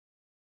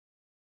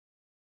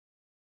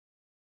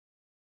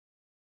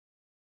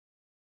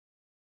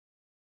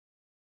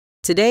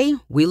Today,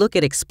 we look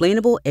at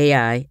explainable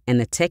AI and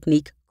a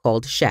technique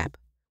called SHAP,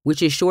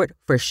 which is short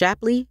for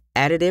SHapley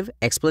Additive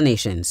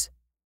ExPlanations.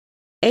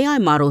 AI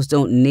models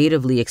don't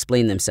natively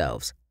explain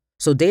themselves,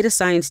 so data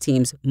science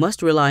teams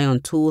must rely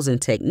on tools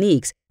and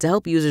techniques to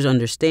help users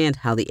understand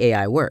how the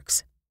AI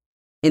works.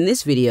 In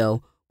this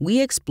video, we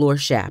explore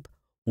SHAP,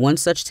 one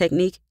such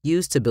technique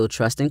used to build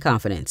trust and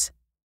confidence.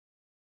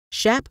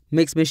 SHAP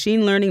makes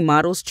machine learning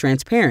models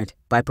transparent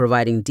by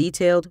providing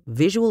detailed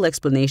visual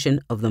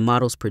explanation of the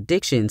model's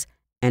predictions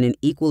and an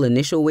equal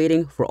initial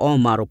weighting for all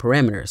model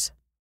parameters.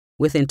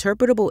 With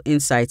interpretable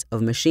insights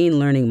of machine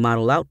learning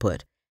model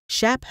output,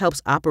 SHAP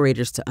helps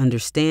operators to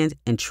understand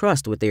and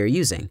trust what they are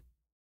using.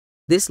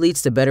 This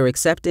leads to better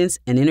acceptance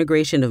and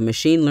integration of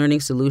machine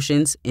learning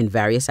solutions in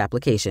various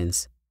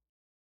applications.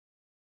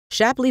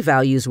 Shapley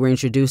values were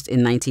introduced in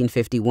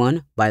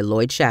 1951 by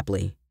Lloyd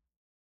Shapley.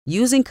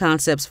 Using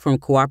concepts from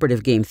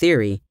cooperative game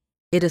theory,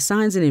 it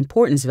assigns an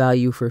importance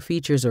value for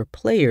features or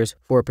players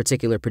for a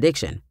particular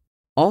prediction.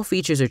 All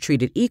features are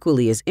treated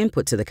equally as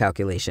input to the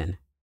calculation.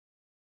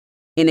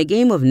 In a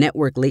game of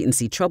network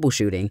latency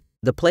troubleshooting,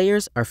 the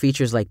players are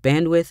features like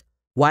bandwidth,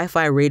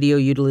 Wi-Fi radio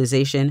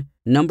utilization,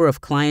 number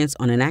of clients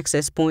on an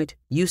access point,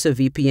 use of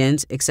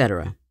VPNs,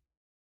 etc.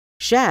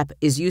 SHAP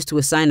is used to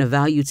assign a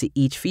value to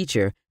each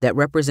feature that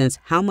represents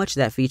how much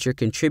that feature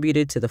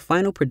contributed to the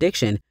final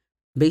prediction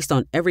based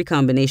on every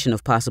combination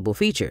of possible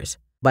features.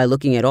 By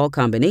looking at all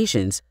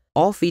combinations,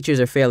 all features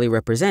are fairly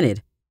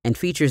represented, and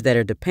features that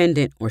are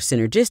dependent or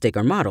synergistic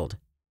are modeled.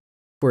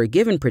 For a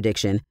given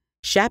prediction,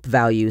 SHAP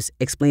values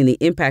explain the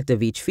impact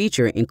of each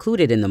feature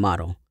included in the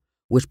model,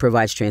 which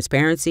provides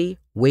transparency,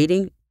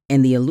 weighting,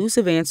 and the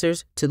elusive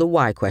answers to the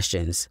why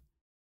questions.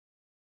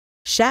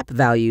 SHAP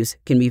values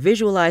can be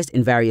visualized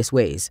in various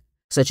ways,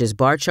 such as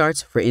bar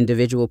charts for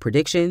individual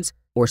predictions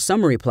or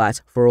summary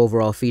plots for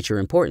overall feature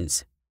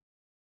importance.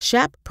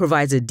 SHAP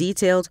provides a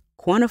detailed,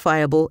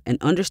 quantifiable, and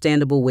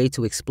understandable way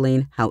to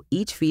explain how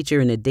each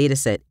feature in a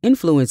dataset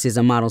influences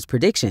a model's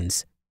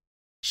predictions.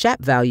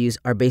 SHAP values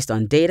are based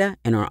on data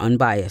and are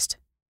unbiased.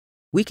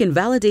 We can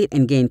validate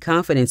and gain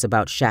confidence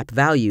about SHAP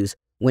values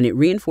when it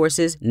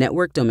reinforces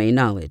network domain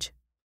knowledge.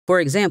 For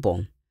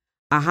example,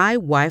 a high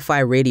Wi-Fi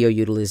radio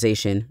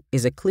utilization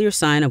is a clear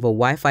sign of a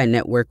Wi-Fi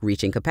network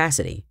reaching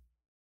capacity.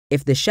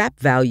 If the SHAP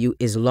value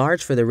is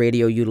large for the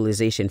radio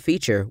utilization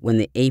feature when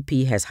the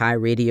AP has high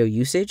radio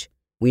usage,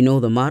 we know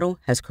the model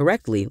has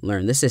correctly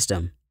learned the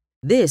system.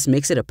 This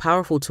makes it a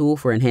powerful tool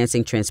for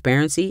enhancing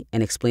transparency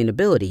and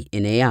explainability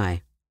in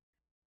AI.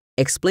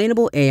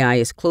 Explainable AI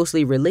is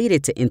closely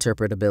related to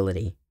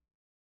interpretability.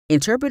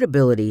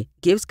 Interpretability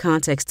gives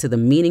context to the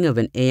meaning of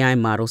an AI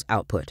model's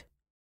output.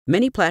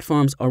 Many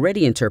platforms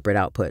already interpret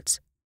outputs,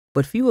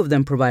 but few of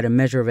them provide a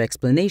measure of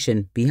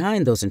explanation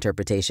behind those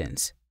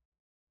interpretations.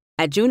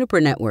 At Juniper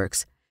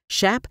Networks,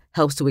 SHAP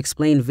helps to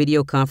explain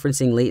video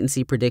conferencing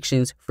latency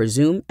predictions for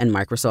Zoom and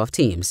Microsoft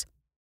Teams.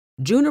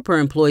 Juniper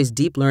employs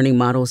deep learning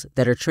models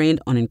that are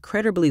trained on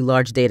incredibly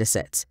large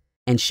datasets,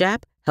 and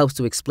SHAP helps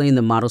to explain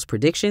the model's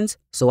predictions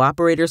so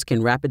operators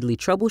can rapidly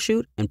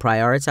troubleshoot and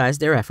prioritize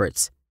their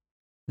efforts.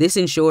 This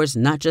ensures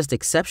not just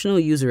exceptional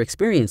user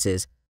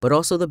experiences, but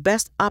also the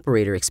best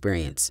operator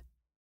experience.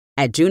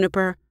 At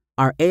Juniper,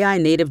 our AI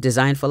native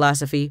design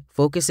philosophy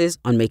focuses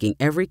on making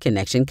every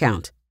connection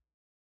count.